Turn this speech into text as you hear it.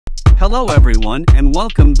Hello everyone and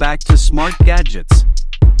welcome back to Smart Gadgets.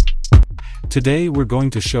 Today we're going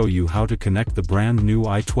to show you how to connect the brand new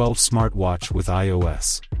i12 smartwatch with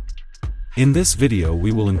iOS. In this video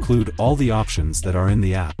we will include all the options that are in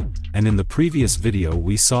the app, and in the previous video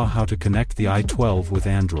we saw how to connect the i12 with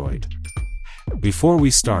Android. Before we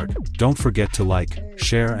start, don't forget to like,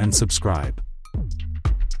 share and subscribe.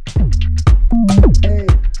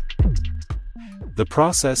 The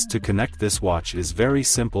process to connect this watch is very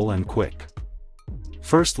simple and quick.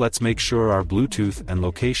 First, let's make sure our Bluetooth and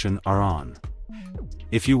location are on.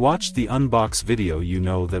 If you watched the unbox video, you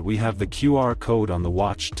know that we have the QR code on the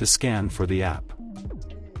watch to scan for the app.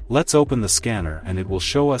 Let's open the scanner and it will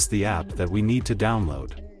show us the app that we need to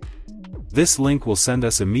download. This link will send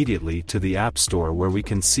us immediately to the App Store where we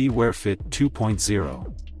can see Wear Fit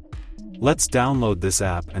 2.0. Let's download this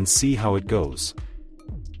app and see how it goes.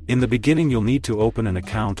 In the beginning you'll need to open an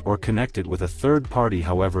account or connect it with a third party,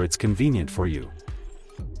 however it's convenient for you.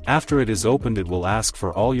 After it is opened it will ask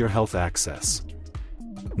for all your health access.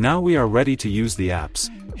 Now we are ready to use the apps.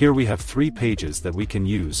 Here we have 3 pages that we can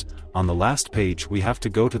use. On the last page we have to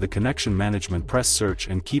go to the connection management, press search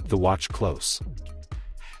and keep the watch close.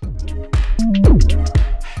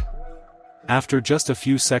 After just a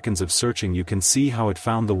few seconds of searching you can see how it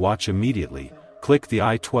found the watch immediately. Click the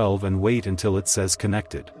i12 and wait until it says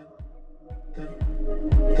connected.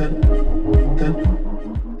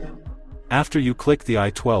 After you click the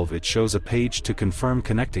i12 it shows a page to confirm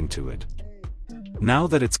connecting to it. Now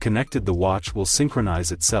that it's connected, the watch will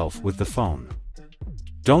synchronize itself with the phone.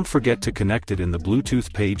 Don't forget to connect it in the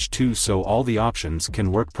Bluetooth page too so all the options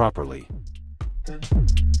can work properly.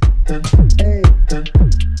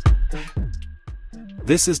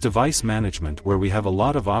 This is device management, where we have a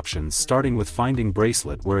lot of options, starting with finding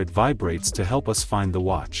bracelet where it vibrates to help us find the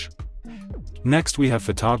watch. Next we have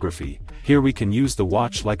photography. Here we can use the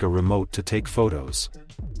watch like a remote to take photos.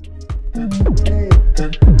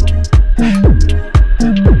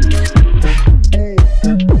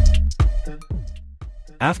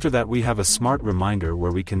 After that we have a smart reminder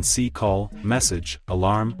where we can see call, message,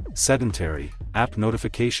 alarm, sedentary, app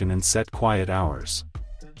notification and set quiet hours.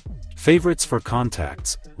 Favorites for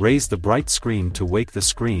contacts, raise the bright screen to wake the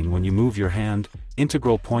screen when you move your hand,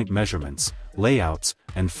 integral point measurements, layouts,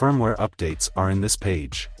 and firmware updates are in this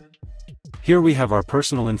page. Here we have our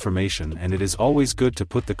personal information and it is always good to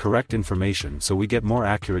put the correct information so we get more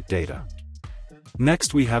accurate data.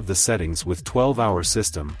 Next we have the settings with 12-hour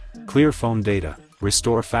system, clear phone data,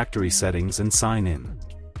 restore factory settings and sign in.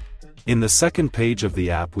 In the second page of the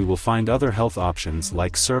app we will find other health options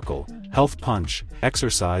like circle, health punch,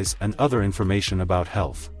 exercise and other information about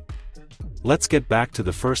health. Let's get back to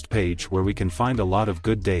the first page where we can find a lot of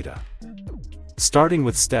good data. Starting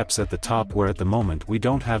with steps at the top, where at the moment we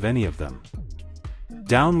don't have any of them.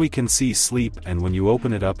 Down we can see sleep, and when you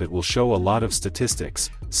open it up it will show a lot of statistics,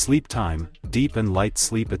 sleep time, deep and light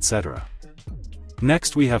sleep, etc.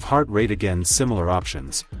 Next we have heart rate, again similar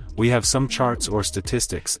options. We have some charts or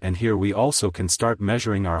statistics, and here we also can start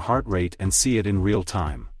measuring our heart rate and see it in real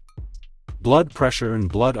time. Blood pressure and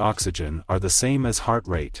blood oxygen are the same as heart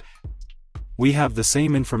rate. We have the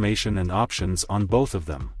same information and options on both of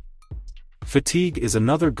them. Fatigue is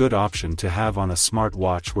another good option to have on a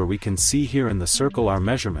smartwatch, where we can see here in the circle our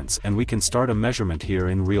measurements and we can start a measurement here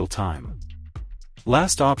in real time.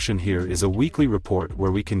 Last option here is a weekly report,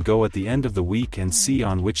 where we can go at the end of the week and see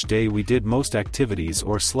on which day we did most activities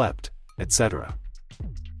or slept, etc.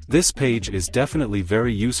 This page is definitely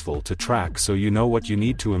very useful to track so you know what you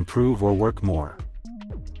need to improve or work more.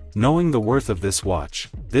 Knowing the worth of this watch,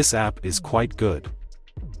 this app is quite good.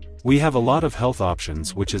 We have a lot of health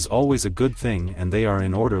options, which is always a good thing, and they are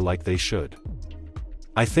in order like they should.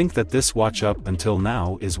 I think that this watch up until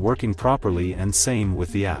now is working properly, and same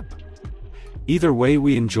with the app. Either way,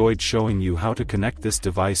 we enjoyed showing you how to connect this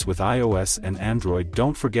device with iOS and Android.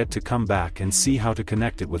 Don't forget to come back and see how to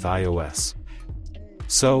connect it with iOS.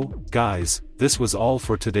 So, guys, this was all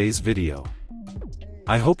for today's video.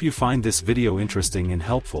 I hope you find this video interesting and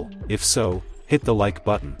helpful. If so, hit the like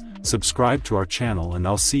button, subscribe to our channel, and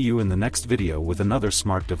I'll see you in the next video with another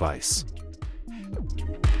smart device.